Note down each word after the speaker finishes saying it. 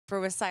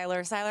with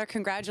Sylar. Sylar,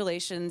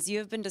 congratulations. You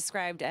have been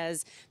described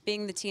as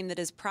being the team that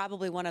is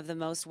probably one of the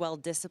most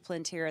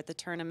well-disciplined here at the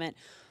tournament.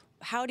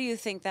 How do you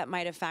think that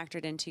might have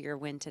factored into your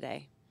win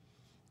today?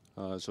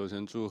 首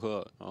先祝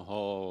贺，然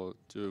后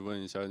就是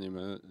问一下你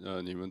们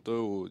队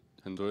伍，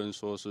很多人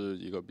说是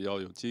一个比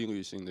较有纪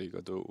律性的一个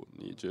队伍，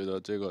你觉得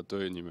这个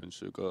对你们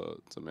是个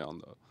怎么样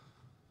的？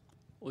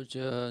我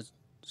觉得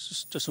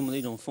这是我们的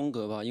一种风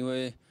格吧，因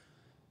为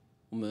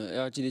我们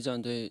LGD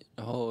战队，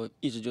然后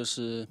一直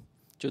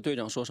就队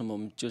长说什么，我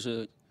们就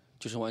是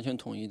完全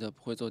统一的，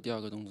不会做第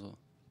二个动作。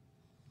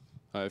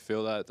I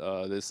feel that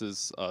this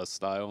is a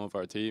style of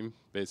our team.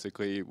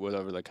 Basically,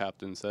 whatever the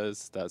captain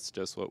says, that's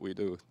just what we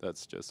do.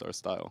 That's just our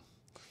style.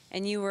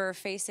 And you were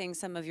facing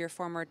some of your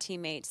former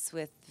teammates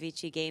with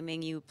Vici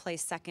Gaming. You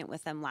placed second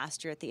with them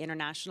last year at the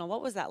International.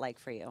 What was that like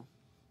for you?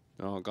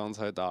 然后刚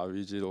才打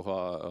VG 的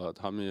话，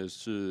他们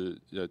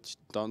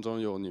当中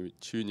有你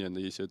去年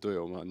的一些队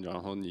友嘛，然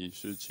后你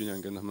是去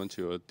年跟他们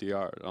取了第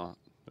二啊，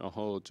然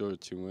后就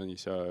请问一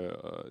下，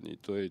你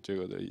对这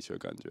个的一些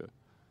感觉？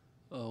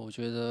我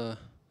觉得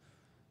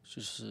就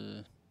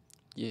是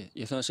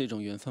也算是一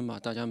种缘分吧，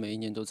大家每一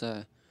年都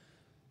在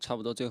差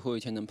不多最后一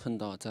天能碰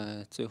到，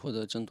在最后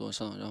的争夺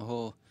上，然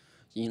后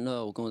赢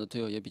了，我跟我的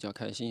队友也比较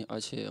开心，而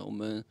且我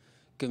们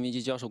跟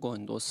VG 交手过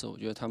很多次，我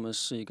觉得他们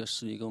是一个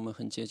实力跟我们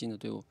很接近的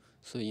队伍，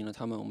所以赢了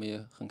他们，我们也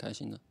很开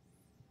心的。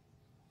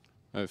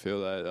I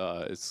feel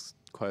that it's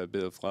quite a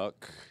bit of luck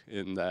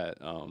in that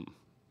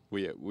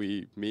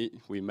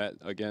we met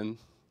again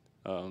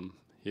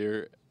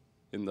here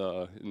in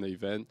the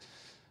event,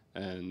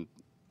 and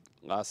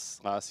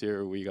last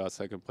year we got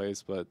second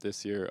place, but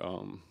this year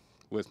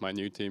with my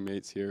new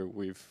teammates here,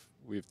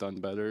 we've done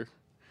better.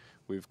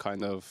 We're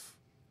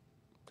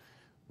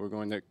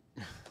going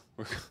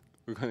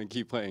to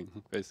keep playing,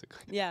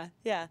 basically. Yeah.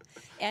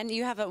 And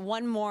you have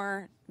one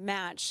more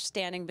match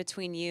standing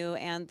between you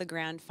and the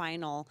grand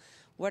final.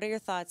 What are your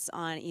thoughts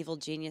on Evil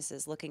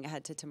Geniuses looking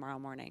ahead to tomorrow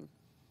morning?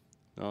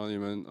 然后你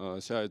们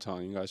下一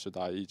场应该是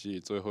打1季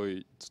最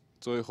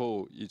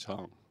后一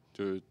场，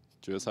就是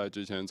决赛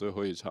之前最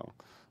后一场。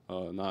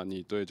那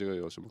你对这个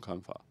有什么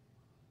看法？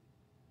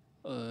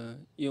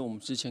因为我们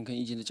之前跟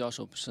1季的交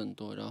手不是很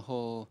多，然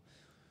后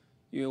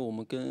因为我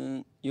们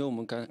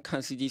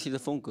看 CDC 的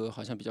风格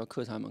好像比较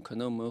克他们，可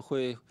能我们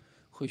会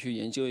去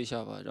研究一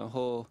下吧。然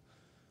后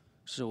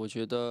我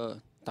觉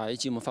得打1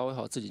季我们发挥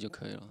好自己就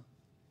可以了。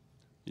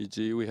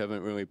1G, we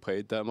haven't really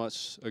played that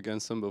much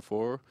against them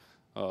before,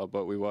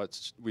 but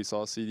we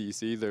saw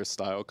CDC, their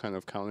style kind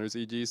of counters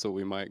EG, so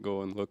we might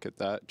go and look at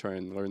that, try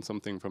and learn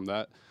something from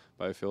that.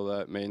 But I feel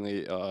that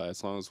mainly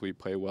as long as we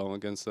play well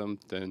against them,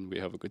 then we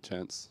have a good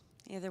chance.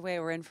 Either way,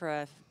 we're in for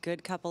a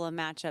good couple of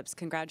matchups.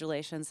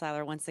 Congratulations,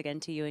 Sylar, once again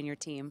to you and your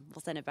team.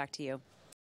 We'll send it back to you.